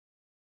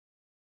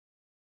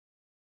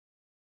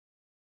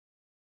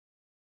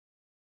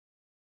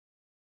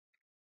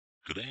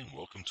Good day and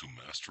welcome to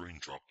Mastering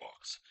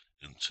Dropbox.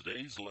 In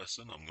today's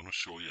lesson, I'm going to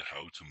show you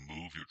how to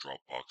move your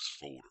Dropbox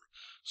folder.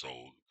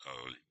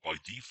 By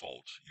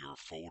default, your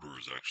folder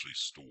is actually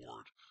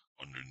stored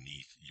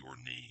underneath your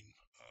name.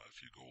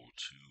 If you go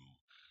to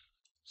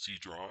C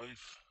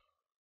drive,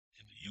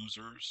 in the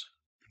users,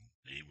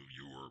 name of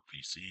your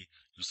PC,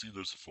 you'll see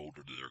there's a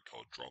folder there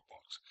called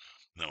Dropbox.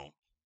 Now,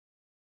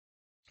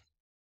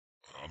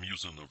 I'm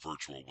using a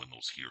virtual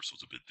Windows here, so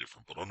it's a bit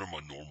different, but under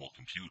my normal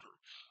computer,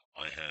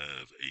 I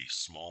have a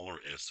smaller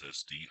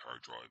SSD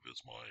hard drive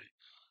as my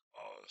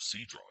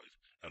C drive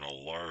and a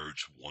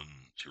large 1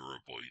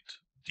 terabyte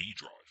D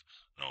drive.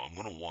 Now I'm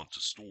going to want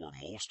to store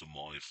most of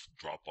my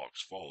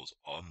Dropbox files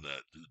on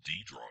that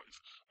D drive.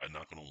 I'm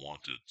not going to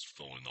want it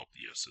filling up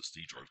the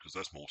SSD drive because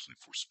that's mostly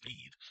for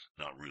speed,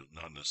 not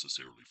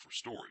necessarily for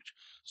storage.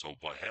 So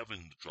by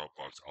having the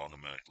Dropbox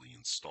automatically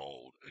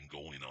installed and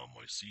going on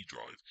my C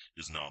drive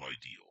is not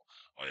ideal.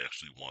 I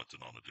actually want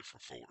it on a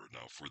different folder.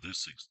 Now for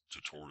this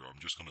tutorial,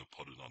 I'm just going to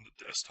put it on the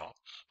desktop,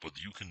 but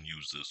you can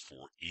use this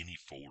for any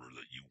folder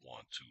that you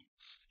want to,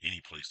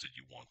 any place that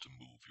you want to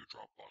move your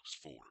Dropbox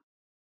folder.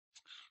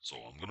 So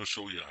I'm going to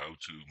show you how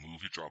to move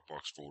your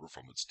Dropbox folder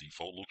from its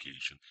default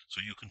location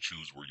so you can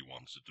choose where you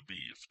want it to be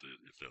if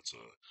that's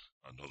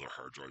another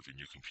hard drive in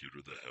your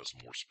computer that has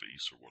more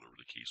space or whatever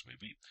the case may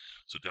be.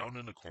 So down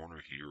in the corner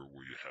here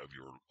where you have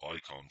your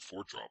icon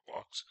for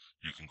Dropbox,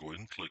 you can go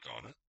ahead and click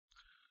on it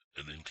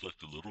and then click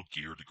the little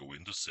gear to go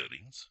into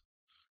settings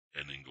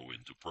and then go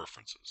into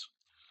preferences.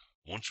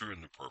 Once you're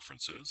in the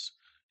preferences,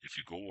 if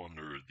you go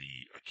under the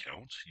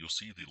account, you'll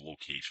see the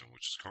location,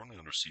 which is currently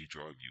under C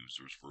drive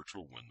users,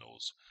 virtual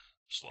windows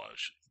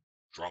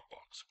 /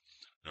 Dropbox.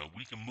 Now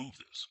we can move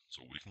this.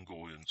 So we can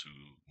go into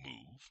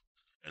move,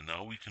 and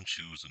now we can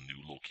choose a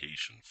new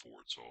location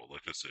for it. So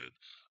like I said,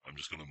 I'm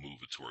just going to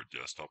move it to our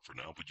desktop for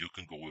now, but you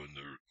can go in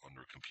there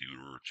under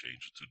computer,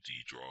 change it to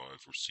D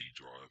drive or C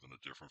drive in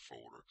a different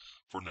folder.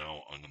 For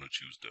now, I'm going to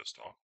choose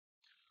desktop.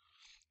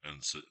 And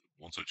so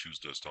once I choose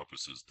desktop, it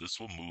says this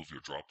will move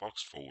your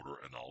Dropbox folder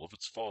and all of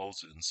its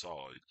files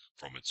inside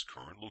from its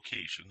current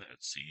location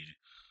at C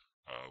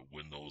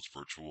Windows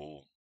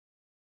Virtual.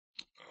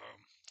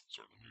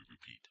 Let me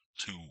repeat.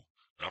 To,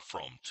 not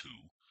from, to.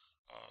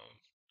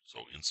 So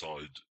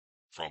inside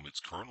from its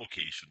current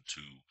location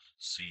to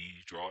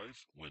C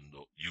Drive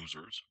Window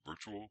Users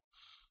Virtual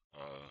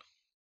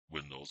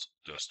Windows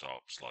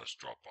Desktop /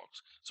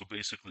 Dropbox. So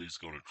basically, it's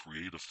going to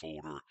create a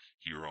folder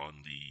here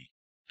on the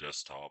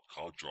desktop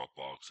called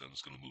Dropbox, and it's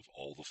going to move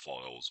all the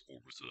files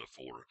over to that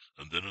folder,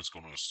 and then it's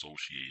going to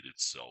associate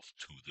itself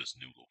to this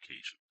new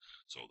location,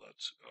 so that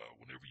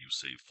whenever you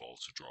save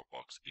files to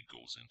Dropbox, it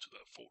goes into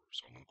that folder.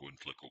 So I'm going to go ahead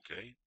and click OK,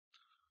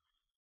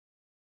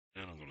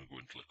 and I'm going to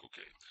go ahead and click OK.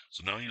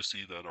 So now you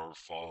see that our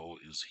file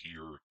is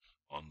here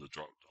on the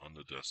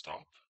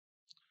desktop,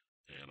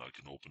 and I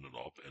can open it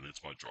up, and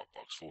it's my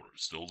Dropbox folder.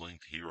 It's still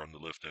linked here on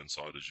the left hand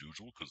side as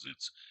usual because it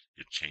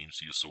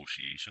changed the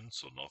association,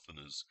 so nothing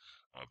has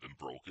been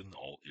broken.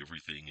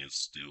 Everything is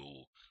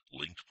still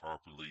linked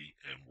properly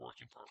and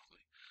working properly.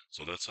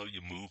 So that's how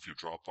you move your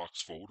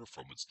Dropbox folder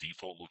from its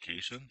default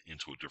location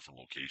into a different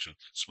location.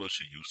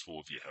 Especially useful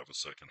if you have a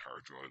second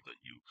hard drive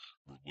that you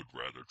would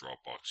rather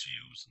Dropbox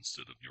use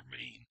instead of your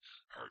main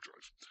hard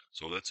drive.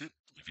 So that's it.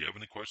 If you have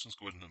any questions,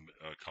 go ahead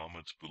and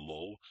comment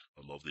below.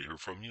 I'd love to hear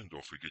from you, and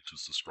don't forget to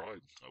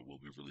subscribe. I will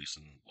be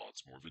releasing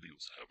lots more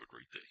videos. Have a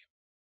great day.